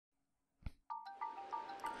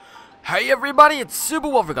Hey everybody, it's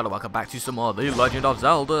SuperWalkthroughGod and welcome back to some more The Legend of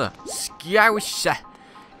Zelda Skyward.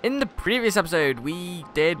 In the previous episode, we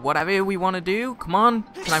did whatever we want to do. Come on,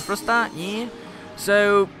 can I thrust that? Yeah.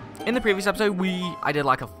 So, in the previous episode, I did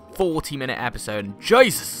like a 40-minute episode, and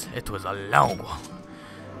Jesus, it was a long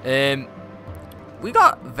one. We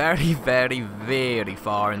got very, very, very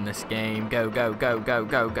far in this game. Go, go, go, go,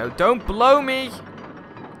 go, go. Don't blow me!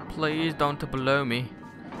 Please don't blow me.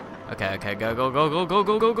 Okay, go, go, go, go, go,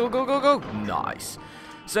 go, go, go, go, go, go. Nice.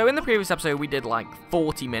 So in the previous episode, we did like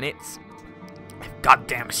 40 minutes.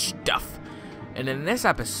 Goddamn stuff. And in this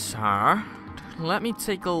episode, let me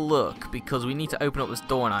take a look because we need to open up this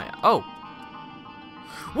door and oh.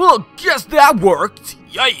 Well, guess that worked.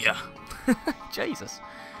 Yeah. Jesus.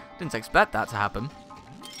 Didn't expect that to happen.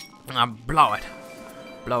 Blow it.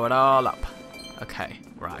 Blow it all up. Okay,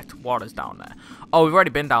 right. Water's down there. Oh, we've already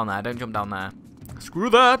been down there. Don't jump down there. Screw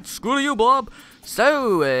that. Screw you, Bob.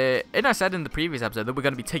 So, and I said in the previous episode that we're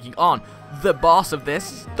going to be taking on the boss of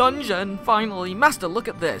this dungeon. Finally. Master, look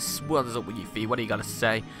at this. What is up with your feet? What do you got to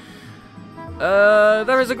say?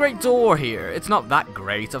 There is a great door here. It's not that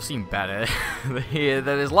great. I've seen better. Here,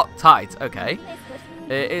 that is locked tight. Okay.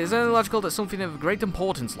 It is only logical that something of great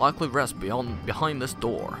importance likely rests behind this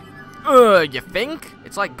door. You think?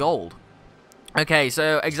 It's like gold. Okay,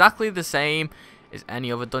 so exactly the same as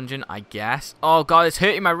any other dungeon, I guess. Oh god, it's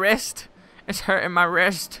hurting my wrist. It's hurting my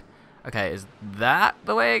wrist. Okay, is that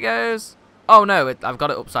the way it goes? Oh no, I've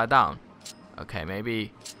got it upside down. Okay,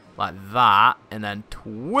 maybe like that, and then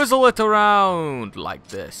twizzle it around like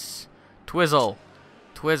this. Twizzle.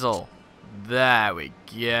 Twizzle. There we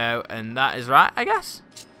go. And that is right, I guess.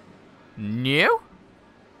 New?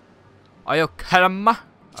 Are you kidding me?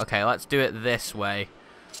 Okay, let's do it this way.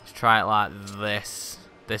 Let's try it like this.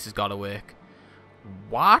 This has got to work.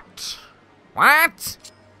 What? What?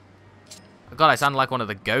 Oh god, I sound like one of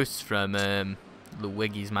the ghosts from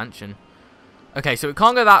Luigi's mansion. Okay, so it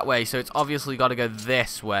can't go that way, so it's obviously got to go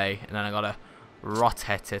this way. And then I got to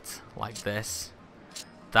rotate it like this.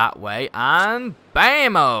 That way, and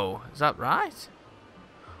bam-o! Is that right?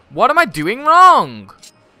 What am I doing wrong?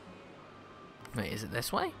 Wait, is it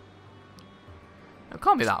this way? It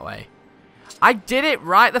can't be that way. I did it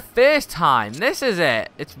right the first time. This is it.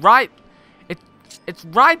 It's right. It's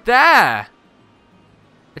right there.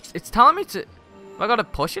 It's telling me to. Have I got to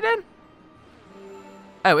push it in?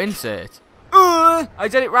 Oh, insert. I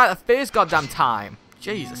did it right the first goddamn time.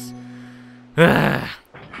 Jesus. I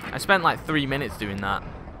spent like 3 minutes doing that.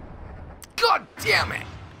 God damn it.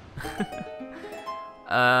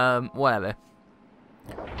 Whatever.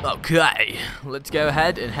 Okay, let's go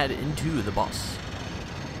ahead and head into the boss.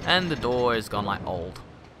 And the door is gone like old.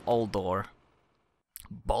 Old door.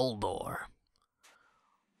 Boldor.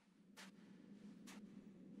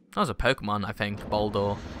 That was a Pokemon, I think.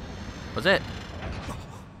 Boldor. Was it?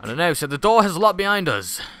 I don't know. So the door has locked behind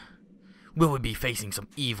us. Will we be facing some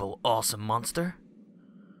evil, awesome monster?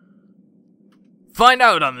 Find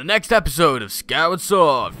out on the next episode of Skyward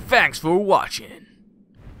Sword. Thanks for watching.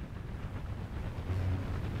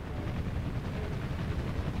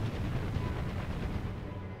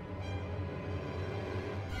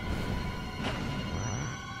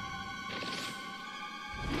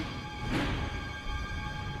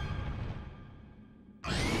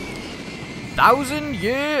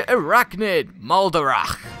 Thousand-year arachnid,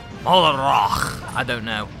 Moldarach. I don't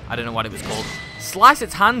know what it was called. Slice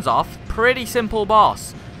its hands off. Pretty simple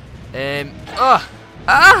boss. It's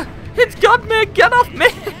got me. Get off me.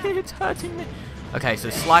 It's hurting me. Okay,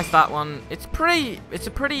 so slice that one. It's a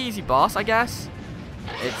pretty easy boss, I guess.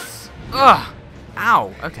 It's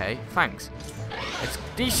ow. Okay, thanks. It's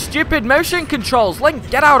these stupid motion controls. Link,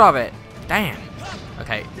 get out of it. Damn.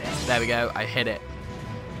 Okay, there we go. I hit it.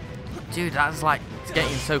 Dude, that's like, it's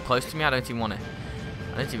getting so close to me. I don't even want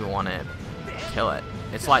to kill it.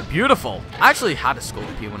 It's like beautiful. I actually had a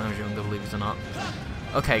scorpion when I was younger, believe it or not.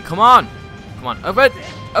 Okay, come on. Come on,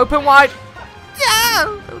 open wide.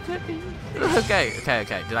 Yeah. Okay.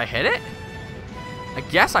 Did I hit it? I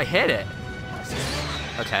guess I hit it.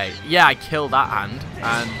 Okay, yeah, I killed that hand.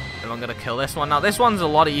 And I'm gonna kill this one. Now this one's a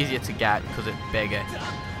lot easier to get because it's bigger.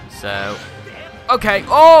 So, okay.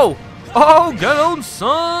 Oh, get on,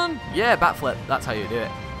 son! Yeah, backflip. That's how you do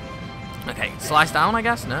it. Okay, slice down, I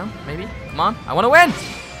guess. No, maybe. Come on, I want to win.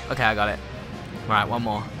 Okay, I got it. Right, one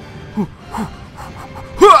more.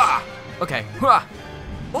 Okay.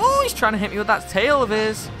 Oh, he's trying to hit me with that tail of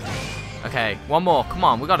his. Okay, one more. Come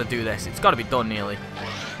on, we got to do this. It's got to be done nearly.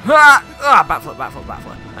 Backflip.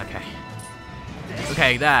 Okay.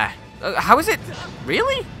 Okay, there. How is it?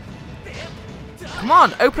 Really? Come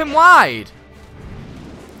on, open wide.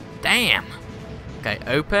 Damn.